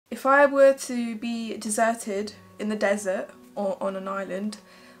If I were to be deserted in the desert or on an island,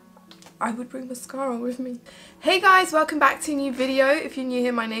 I would bring mascara with me. Hey guys, welcome back to a new video. If you're new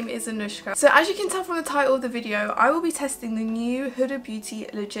here, my name is Anushka. So as you can tell from the title of the video, I will be testing the new Huda Beauty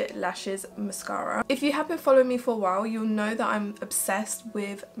Legit Lashes Mascara. If you have been following me for a while, you'll know that I'm obsessed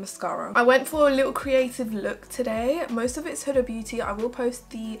with mascara. I went for a little creative look today. Most of it's Huda Beauty. I will post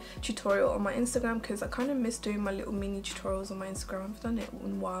the tutorial on my Instagram because I kind of miss doing my little mini tutorials on my Instagram. I've done it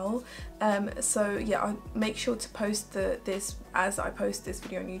in a while. So yeah, I'll make sure to post this as I post this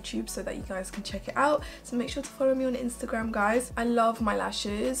video on YouTube so that you guys can check it out. So make sure to follow me on Instagram, guys. I love my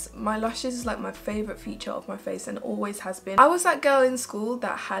lashes. My lashes is like my favorite feature of my face and always has been. I was that girl in school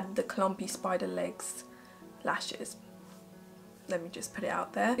that had the clumpy spider legs lashes. Let me just put it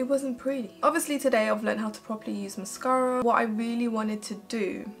out there. It wasn't pretty. Obviously today I've learned how to properly use mascara. What I really wanted to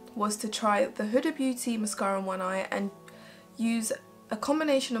do was to try the Huda Beauty mascara on one eye and use a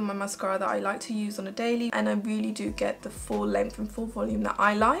combination of my mascara that I like to use on a daily, and I really do get the full length and full volume that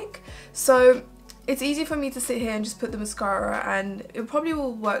I like. So it's easy for me to sit here and just put the mascara, and it probably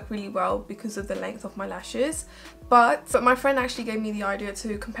will work really well because of the length of my lashes. But my friend actually gave me the idea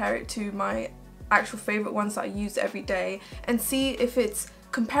to compare it to my actual favorite ones that I use every day and see if it's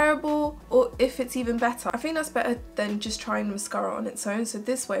comparable or if it's even better. I think that's better than just trying the mascara on its own, so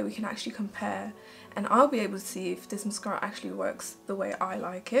this way we can actually compare and I'll be able to see if this mascara actually works the way I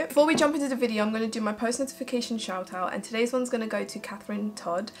like it. Before we jump into the video, I'm going to do my post notification shout out, and today's one's going to go to Catherine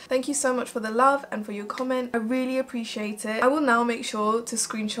Todd. Thank you so much for the love and for your comment. I really appreciate it. I will now make sure to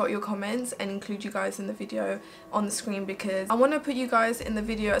screenshot your comments and include you guys in the video on the screen because I want to put you guys in the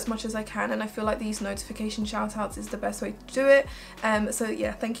video as much as I can, and I feel like these notification shout outs is the best way to do it. So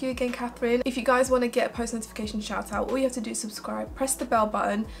yeah, thank you again, Catherine. If you guys want to get a post notification shout out, all you have to do is subscribe, press the bell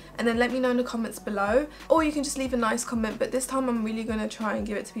button, and then let me know in the comments below. Or you can just leave a nice comment, but this time I'm really going to try and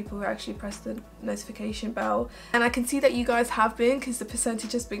give it to people who actually press the notification bell. And I can see that you guys have been, because the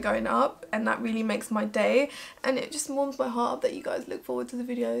percentage has been going up, and that really makes my day, and it just warms my heart up that you guys look forward to the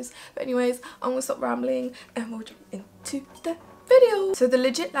videos. But anyways, I'm going to stop rambling and we'll jump into the video. So the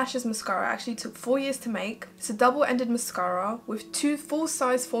Legit Lashes mascara actually took 4 years to make. It's a double-ended mascara with 2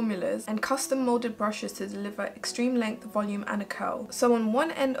 full-size formulas and custom molded brushes to deliver extreme length, volume and a curl. So on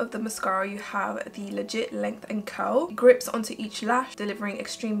one end of the mascara you have the Legit Length and Curl. It grips onto each lash, delivering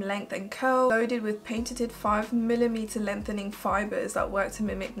extreme length and curl, loaded with patented 5mm lengthening fibers that work to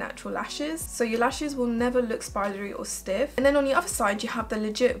mimic natural lashes. So your lashes will never look spidery or stiff. And then on the other side you have the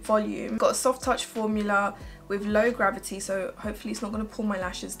Legit Volume. Got a soft touch formula with low gravity, so hopefully it's not going to pull my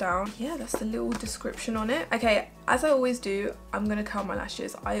lashes down. Yeah, that's the little description on it. Okay, as I always do, I'm going to curl my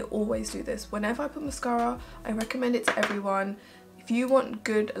lashes. I always do this. Whenever I put mascara, I recommend it to everyone. If you want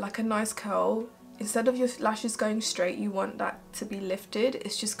good, like a nice curl, instead of your lashes going straight, you want that to be lifted.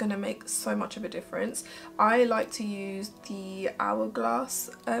 It's just going to make so much of a difference. I like to use the Hourglass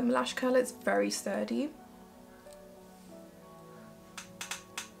lash curler. It's very sturdy.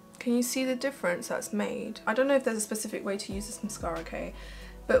 Can you see the difference that's made? I don't know if there's a specific way to use this mascara, okay?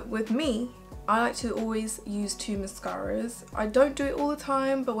 But with me, I like to always use 2 mascaras. I don't do it all the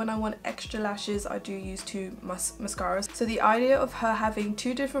time, but when I want extra lashes, I do use 2 mascaras. So the idea of her having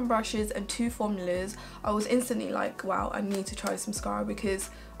 2 different brushes and 2 formulas, I was instantly like, wow, I need to try this mascara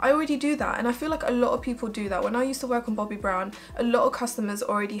because I already do that, and I feel like a lot of people do that. When I used to work on Bobbi Brown, a lot of customers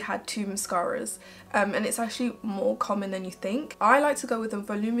already had 2 mascaras, and it's actually more common than you think. I like to go with a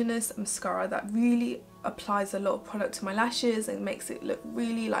voluminous mascara that really applies a lot of product to my lashes and makes it look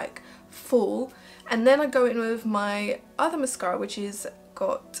really like full, and then I go in with my other mascara, which is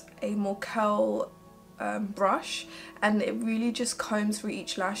got a more curl brush, and it really just combs through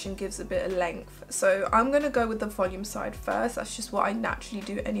each lash and gives a bit of length. So I'm gonna go with the volume side first. That's just what I naturally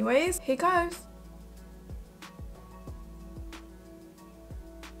do anyways. Here goes.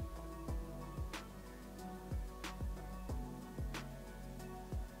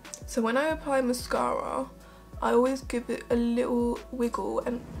 So when I apply mascara, I always give it a little wiggle,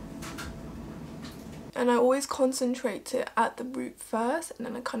 and I always concentrate it at the root first, and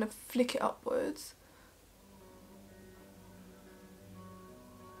then I kind of flick it upwards.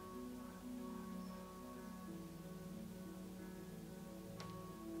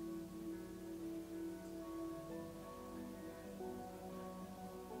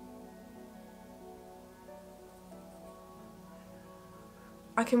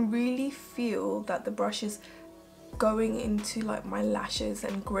 I can really feel that the brush is going into like my lashes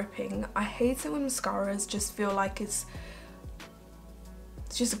and gripping. I hate it when mascaras just feel like it's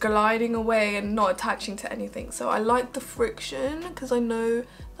just gliding away and not attaching to anything. So I like the friction because I know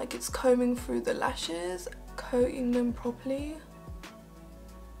like it's combing through the lashes, coating them properly.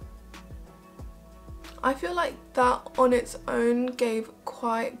 I feel like that on its own gave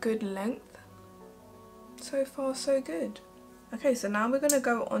quite good length. So far so good. Okay, so now we're going to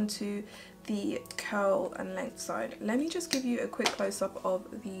go on to the curl and length side. Let me just give you a quick close-up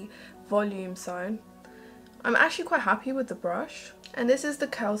of the volume side. I'm actually quite happy with the brush. And this is the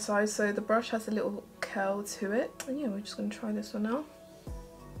curl side, so the brush has a little curl to it. And yeah, we're just going to try this one now.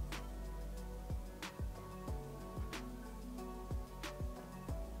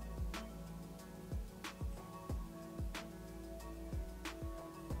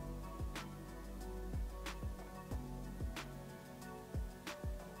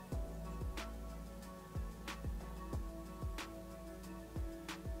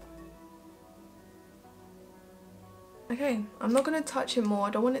 Okay, I'm not going to touch it more.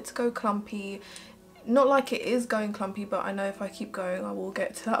 I don't want it to go clumpy. Not like it is going clumpy, but I know if I keep going I will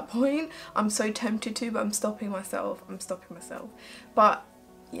get to that point. I'm so tempted to, but I'm stopping myself. But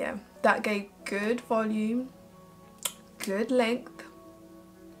yeah, that gave good volume, good length.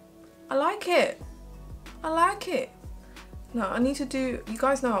 I like it. I like it. Now I need to do, you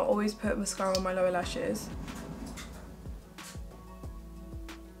guys know I always put mascara on my lower lashes.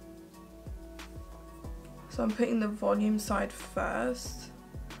 So I'm putting the volume side first.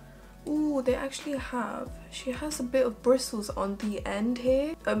 Ooh, they actually have, she has a bit of bristles on the end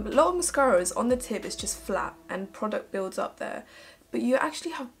here. A lot of mascaras on the tip is just flat and product builds up there. But you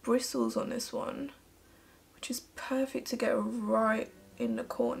actually have bristles on this one, which is perfect to get right in the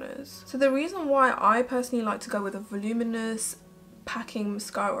corners. So the reason why I personally like to go with a voluminous packing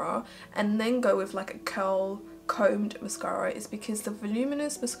mascara and then go with like a curl combed mascara is because the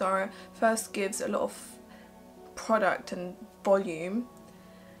voluminous mascara first gives a lot of product and volume,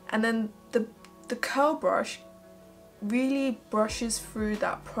 and then the curl brush really brushes through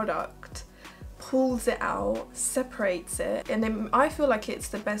that product, pulls it out, separates it, and then I feel like it's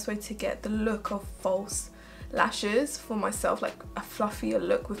the best way to get the look of false lashes for myself, like a fluffier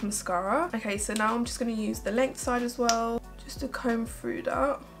look with mascara. Okay, so now I'm just going to use the length side as well, just to comb through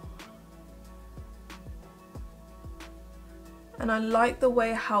that. And I like the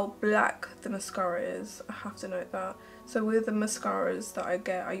way how black the mascara is, I have to note that. So with the mascaras that I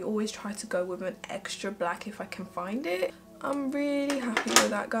get, I always try to go with an extra black if I can find it. I'm really happy with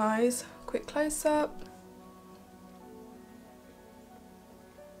that, guys. Quick close up.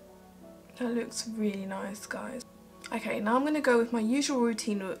 That looks really nice, guys. Okay, now I'm going to go with my usual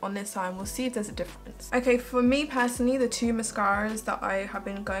routine on this side and we'll see if there's a difference. Okay, for me personally, the two mascaras that I have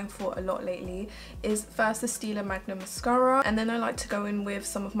been going for a lot lately is first the Stila Magnum Mascara, and then I like to go in with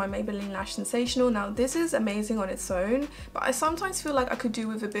some of my Maybelline Lash Sensational. Now this is amazing on its own, but I sometimes feel like I could do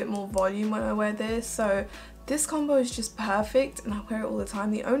with a bit more volume when I wear this, so this combo is just perfect and I wear it all the time.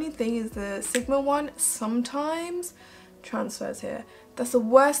 The only thing is the Sigma one sometimes transfers here. That's the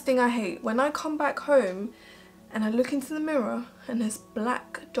worst thing I hate. When I come back home and I look into the mirror and there's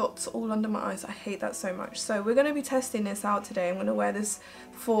black dots all under my eyes, I hate that so much. So we're going to be testing this out today. I'm going to wear this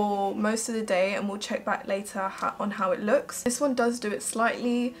for most of the day and we'll check back later on how it looks. This one does do it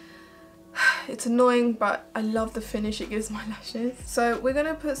slightly, it's annoying, but I love the finish it gives my lashes. So we're going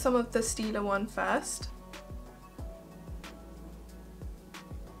to put some of the Stila one first.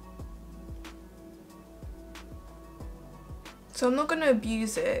 So I'm not going to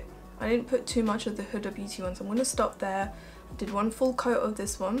abuse it. I didn't put too much of the Huda Beauty one, so I'm going to stop there. I did one full coat of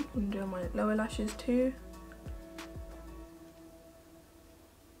this one. I'm doing my lower lashes too.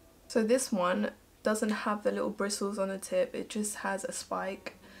 So this one doesn't have the little bristles on the tip, it just has a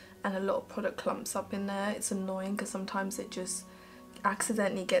spike and a lot of product clumps up in there. It's annoying because sometimes it just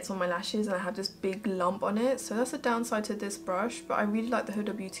accidentally gets on my lashes and I have this big lump on it. So that's a downside to this brush, but I really like the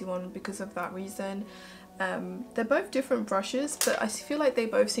Huda Beauty one because of that reason. They're both different brushes, but I feel like they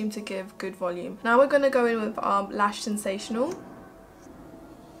both seem to give good volume. Now we're going to go in with our Lash Sensational.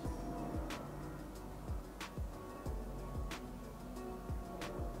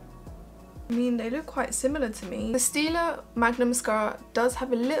 I mean, they look quite similar to me. The Stila Magnum Mascara does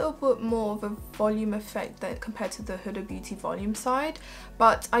have a little bit more of a volume effect than compared to the Huda Beauty volume side,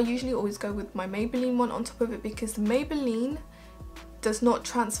 but I usually always go with my Maybelline one on top of it because the Maybelline does not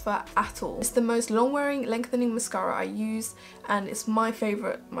transfer at all. It's the most long wearing lengthening mascara I use and it's my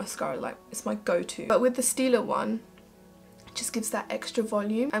favourite mascara, like it's my go-to. But with the Stila one, it just gives that extra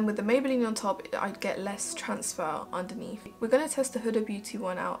volume, and with the Maybelline on top I get less transfer underneath. We're going to test the Huda Beauty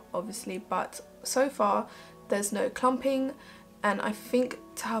one out obviously, but so far there's no clumping, and I think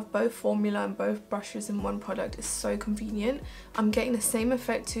to have both formula and both brushes in one product is so convenient. I'm getting the same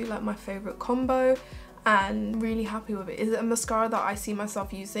effect too, like my favourite combo, and really happy with it. Is it a mascara that I see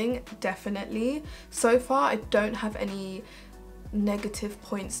myself using? Definitely. So far I don't have any negative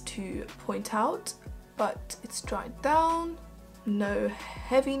points to point out, but it's dried down. No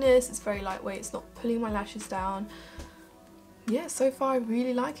heaviness, it's very lightweight, it's not pulling my lashes down. Yeah, so far I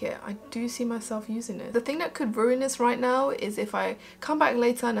really like it. I do see myself using it. The thing that could ruin this right now is if I come back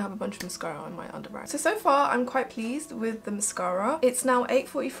later and I have a bunch of mascara on my under eye. So far I'm quite pleased with the mascara. It's now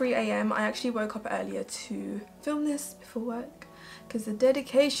 8:43 AM. I actually woke up earlier to film this before work because the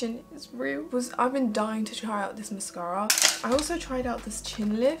dedication is real. I've been dying to try out this mascara. I also tried out this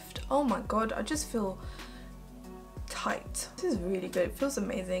chin lift. Oh my god, I just feel tight. This is really good. It feels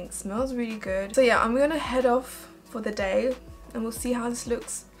amazing. It smells really good. So yeah, I'm gonna head off for the day and we'll see how this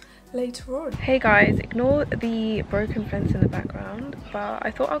looks later on. Hey guys, ignore the broken fence in the background, but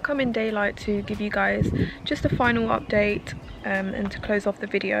I thought I'll come in daylight to give you guys just a final update and to close off the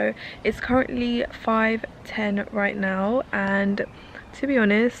video. It's currently 5:10 right now, and to be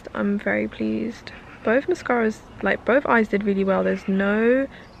honest, I'm very pleased. Both mascaras, like both eyes, did really well. There's no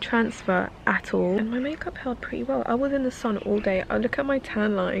transfer at all, and my makeup held pretty well. I was in the sun all day. I look at my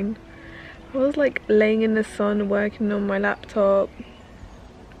tan line. I was like laying in the sun working on my laptop.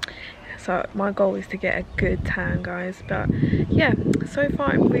 So my goal is to get a good tan, guys. But yeah, so far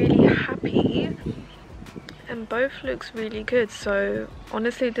I'm really happy and both looks really good. So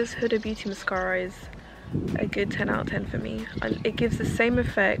honestly, this Huda Beauty mascara is a good 10 out of 10 for me. It gives the same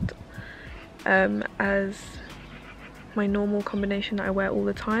effect as my normal combination that I wear all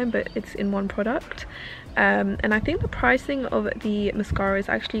the time, but it's in one product. And I think the pricing of the mascara is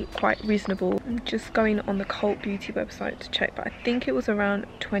actually quite reasonable. I'm just going on the Cult Beauty website to check, but I think it was around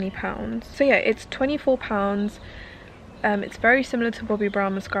 £20. So yeah, it's £24. It's very similar to Bobbi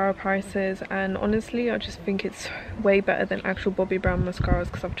Brown mascara prices, and honestly I just think it's way better than actual Bobbi Brown mascaras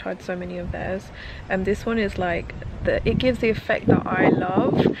because I've tried so many of theirs. And this one is like, it gives the effect that I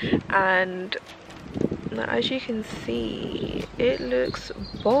love, and as you can see, it looks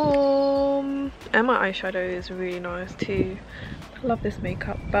bomb. And my eyeshadow is really nice too. I love this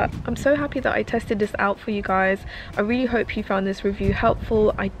makeup. But I'm so happy that I tested this out for you guys. I really hope you found this review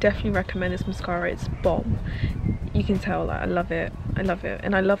helpful. I definitely recommend this mascara. It's bomb. You can tell that I love it. I love it,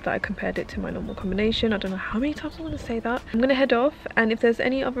 and I love that I compared it to my normal combination. I don't know how many times I want to say that. I'm gonna head off, and if there's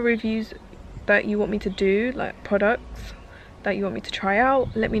any other reviews that you want me to do, like products that you want me to try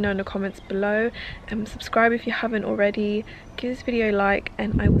out, let me know in the comments below, and subscribe if you haven't already. Give this video a like,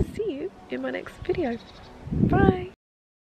 and I will see you in my next video. Bye.